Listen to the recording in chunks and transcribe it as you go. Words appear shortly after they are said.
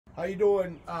How you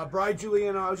doing? Brian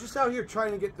Juliano. I was just out here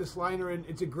trying to get this liner in.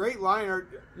 It's a great liner,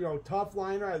 you know, tough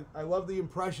liner. I love the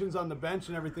impressions on the bench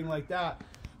and everything like that.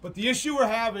 But the issue we're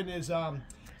having is I'm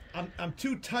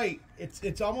too tight.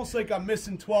 It's almost like I'm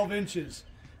missing 12 inches.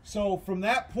 So from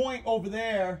that point over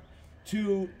there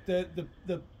to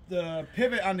the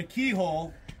pivot on the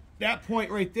keyhole, that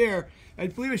point right there, I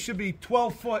believe it should be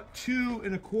 12 foot 2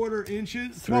 1/4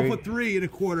 inches, 12 foot 3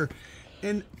 1/4.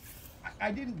 And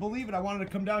I didn't believe it. I wanted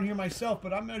to come down here myself,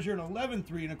 but I'm measuring 11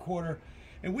 3 1/4,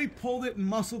 and we pulled it and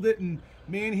muscled it and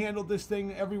manhandled this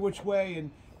thing every which way,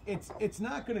 and it's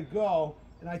not going to go.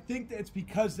 And I think that it's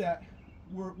because that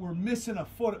we're missing a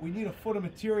foot. We need a foot of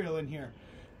material in here.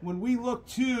 When we look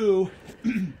to,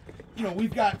 you know,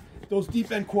 we've got those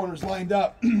deep end corners lined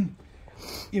up.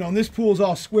 You know, and this pool's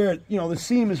all square. You know, the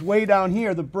seam is way down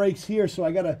here, the break's here, so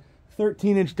I got a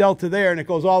 13-inch delta there, and it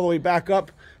goes all the way back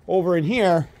up over in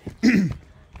here.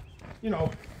 You know,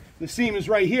 the seam is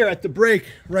right here at the break,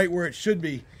 right where it should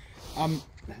be.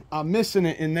 I'm missing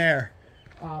it in there.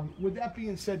 With that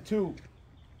being said, too,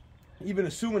 even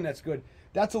assuming that's good,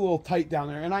 that's a little tight down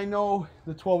there, and I know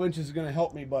the 12 inches is going to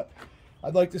help me, but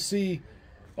I'd like to see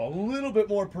a little bit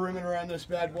more perimeter on this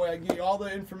bad boy. I can give you all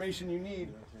the information you need,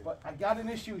 but I got an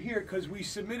issue here because we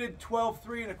submitted 12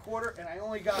 3 1/4, and I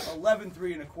only got 11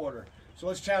 3 1/4. So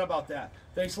let's chat about that.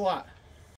 Thanks a lot.